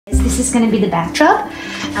This is going to be the backdrop.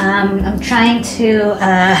 I'm trying to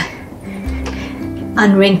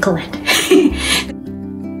unwrinkle it.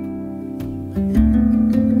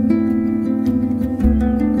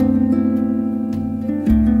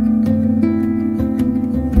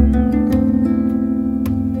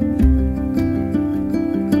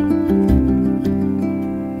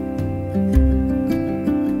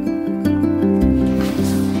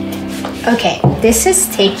 Okay, this is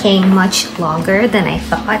taking much longer than I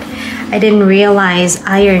thought. I didn't realize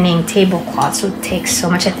ironing tablecloths would take so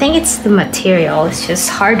much. I think it's the material, it's just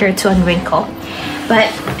harder to unwrinkle. But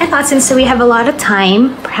I thought since we have a lot of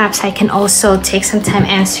time, perhaps I can also take some time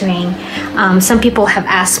answering. Some people have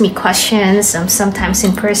asked me questions, sometimes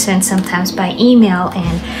in person, sometimes by email,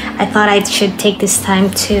 and I thought I should take this time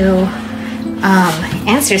to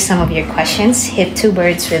answer some of your questions, hit two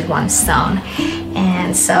birds with one stone.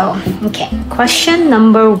 And so, okay, question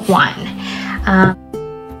number one.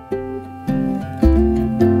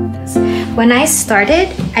 When I started,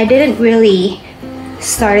 I didn't really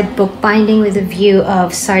start bookbinding with a view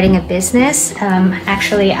of starting a business.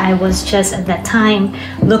 Actually, I was just at that time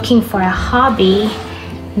looking for a hobby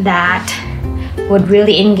that would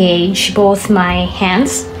really engage both my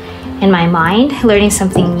hands and my mind, learning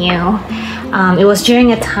something new. It was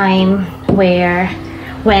during a time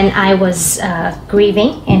when I was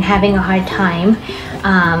grieving and having a hard time.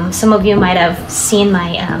 Some of you might have seen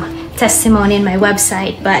my testimony in my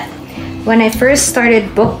website, but when I first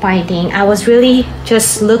started bookbinding, I was really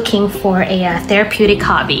just looking for a therapeutic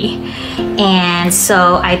hobby. And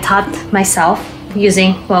so I taught myself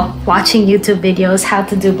watching YouTube videos how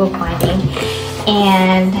to do bookbinding.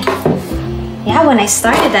 And yeah, when I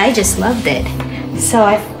started, I just loved it. So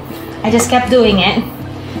I just kept doing it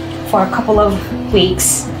for a couple of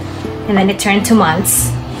weeks, and then it turned to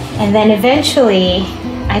months, and then eventually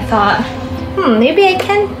I thought, maybe I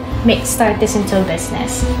can start this into a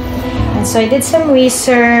business. And so I did some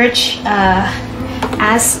research,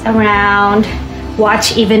 asked around,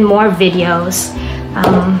 watched even more videos,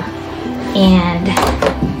 and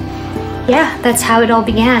yeah, that's how it all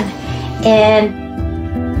began. And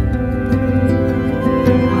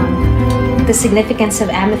the significance of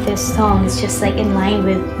amethyst stone is just like in line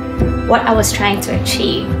with what I was trying to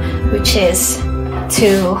achieve, which is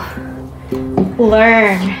to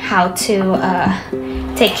learn how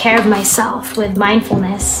to take care of myself with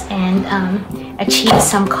mindfulness and achieve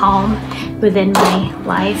some calm within my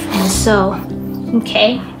life. And so,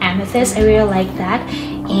 okay, amethyst, I really like that.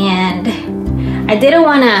 And I didn't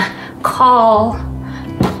want to call,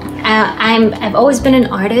 I've always been an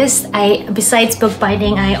artist. Besides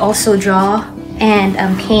bookbinding, I also draw and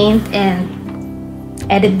paint and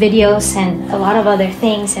edit videos and a lot of other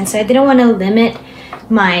things, and so I didn't want to limit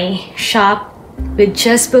my shop with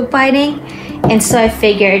just bookbinding. And so I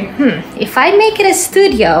figured, if I make it a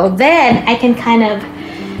studio, then I can kind of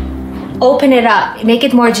open it up, make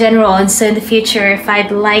it more general, and so in the future, if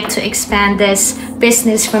I'd like to expand this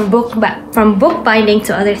business from bookbinding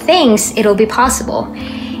to other things, it'll be possible.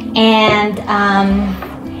 And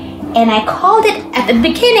I called it, at the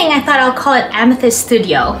beginning, I thought I'll call it Amethyst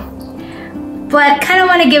Studio, but kind of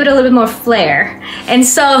want to give it a little bit more flair. And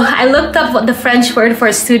so I looked up what the French word for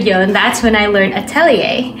studio, and that's when I learned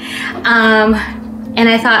atelier. And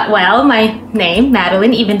I thought, well, my name,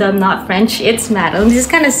 Madeline, even though I'm not French, it's Madeline. This is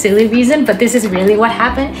kind of silly reason, but this is really what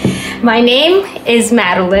happened. My name is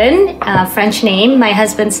Madeline, French name. My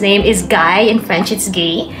husband's name is Guy, in French it's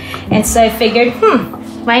Guy. And so I figured,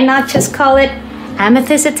 why not just call it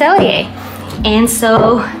Amethyst Atelier? And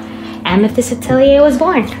so Amethyst Atelier was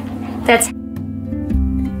born. That's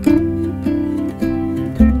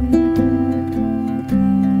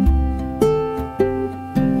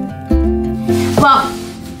well,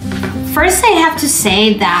 first I have to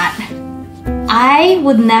say that I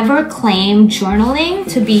would never claim journaling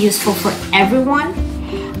to be useful for everyone.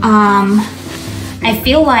 I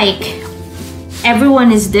feel like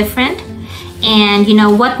everyone is different, and you know,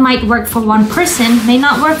 what might work for one person may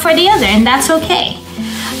not work for the other, and that's okay.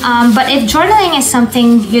 But if journaling is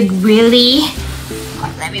something you'd really,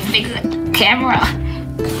 let me fix the camera.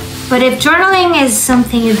 But if journaling is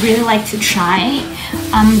something you'd really like to try,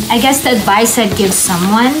 I guess the advice I'd give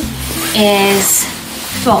someone is,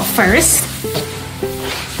 well, first,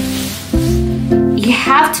 you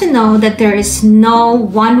have to know that there is no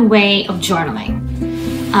one way of journaling.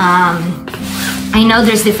 I know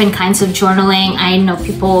there's different kinds of journaling. I know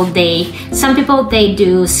some people, they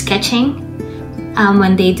do sketching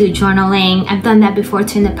when they do journaling. I've done that before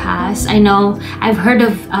too in the past. I know I've heard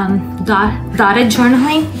of dotted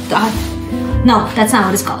journaling. No, that's not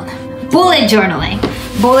what it's called. Bullet journaling.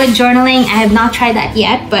 bullet journaling. I have not tried that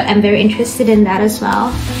yet, but I'm very interested in that as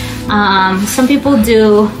well. Some people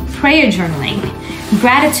do prayer journaling,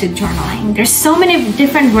 gratitude journaling. There's so many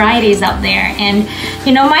different varieties out there, and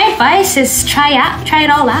you know, my advice is try it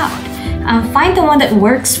all out. Find the one that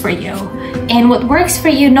works for you, and what works for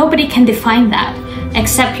you, nobody can define that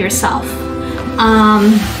except yourself.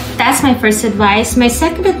 That's my first advice. My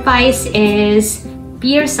second advice is be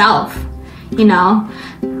yourself. You know,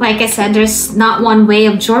 like I said, there's not one way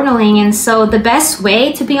of journaling, and so the best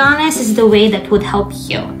way, to be honest, is the way that would help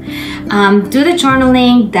you. Do the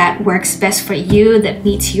journaling that works best for you, that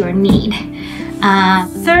meets your need.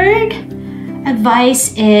 Third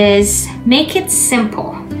advice is make it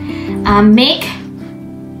simple.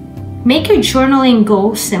 Make your journaling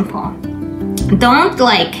goal simple.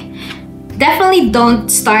 Definitely don't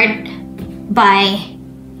start by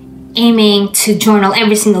aiming to journal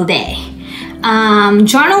every single day.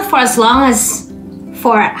 Journal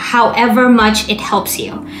for however much it helps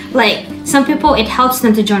you. Like some people, it helps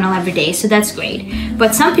them to journal every day, so that's great.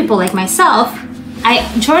 But some people, like myself, I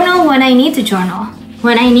journal when I need to journal.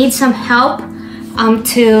 When I need some help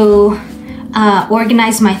to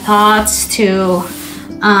organize my thoughts, to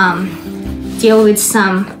deal with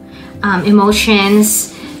some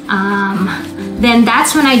emotions, then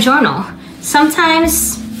that's when I journal.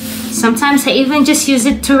 Sometimes I even just use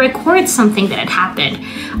it to record something that had happened.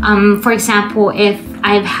 For example, if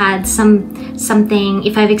I've had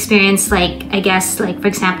if I've experienced for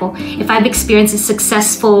example, if I've experienced a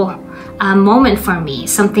successful moment for me,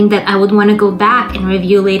 something that I would want to go back and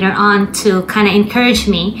review later on to kind of encourage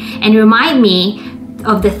me and remind me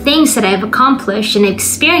of the things that I've accomplished and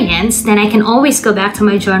experienced, then I can always go back to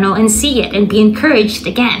my journal and see it and be encouraged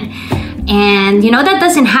again. And you know, that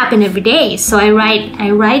doesn't happen every day, so I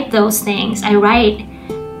write those things. I write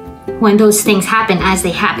when those things happen as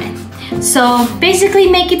they happen. So basically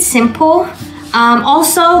make it simple.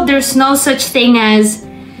 Also, there's no such thing as,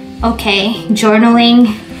 okay,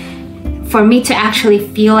 journaling, for me to actually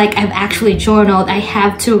feel like I've actually journaled, I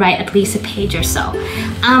have to write at least a page or so.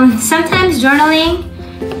 Sometimes journaling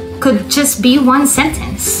could just be one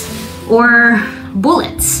sentence or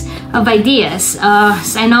bullets of ideas.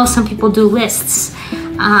 I know some people do lists.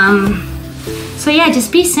 So yeah,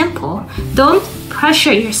 just be simple. Don't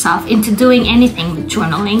pressure yourself into doing anything with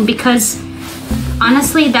journaling, because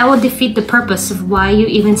honestly, that will defeat the purpose of why you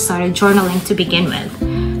even started journaling to begin with.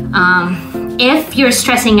 If you're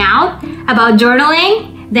stressing out about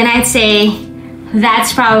journaling, then I'd say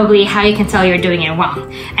that's probably how you can tell you're doing it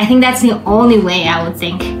wrong. I think that's the only way I would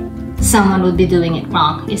think someone would be doing it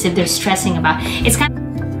wrong, is if they're stressing about it. It's kind of,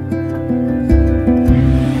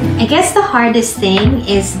 I guess the hardest thing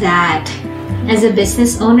is that as a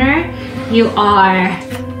business owner, you are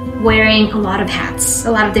wearing a lot of hats,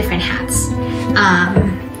 a lot of different hats.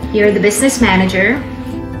 You're the business manager,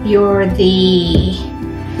 you're the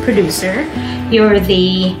producer, you're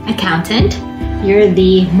the accountant, you're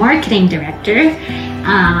the marketing director,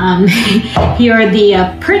 you're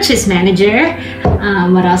the purchase manager,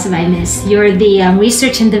 what else have I missed? You're the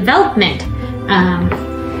research and development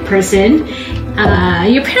person.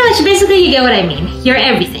 You're pretty much, basically, you get what I mean. You're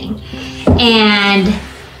everything. And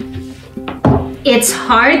it's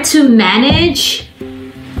hard to manage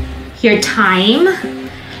your time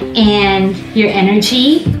and your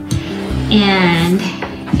energy, and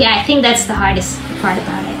yeah, I think that's the hardest part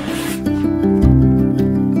about it.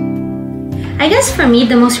 I guess for me,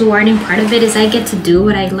 the most rewarding part of it is I get to do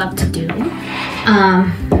what I love to do.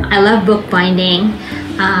 I love bookbinding,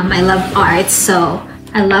 I love art, so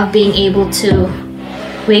I love being able to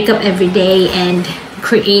wake up every day and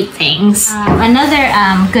create things. Another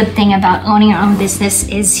good thing about owning your own business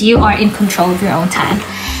is you are in control of your own time.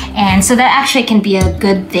 And so that actually can be a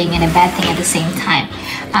good thing and a bad thing at the same time.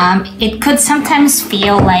 It could sometimes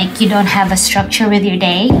feel like you don't have a structure with your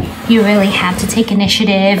day. You really have to take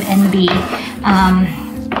initiative and be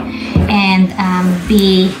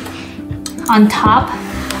on top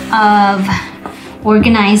of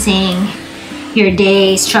organizing your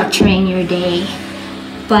day, structuring your day.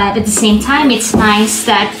 But at the same time, it's nice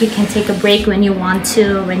that you can take a break when you want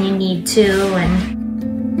to, when you need to, and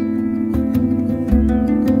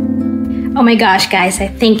oh my gosh, guys, I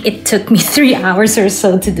think it took me 3 hours or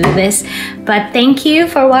so to do this. But thank you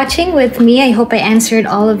for watching with me. I hope I answered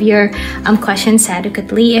all of your questions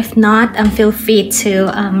adequately. If not, feel free to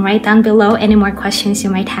write down below any more questions you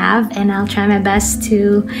might have, and I'll try my best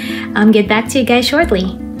to get back to you guys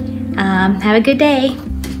shortly. Have a good day.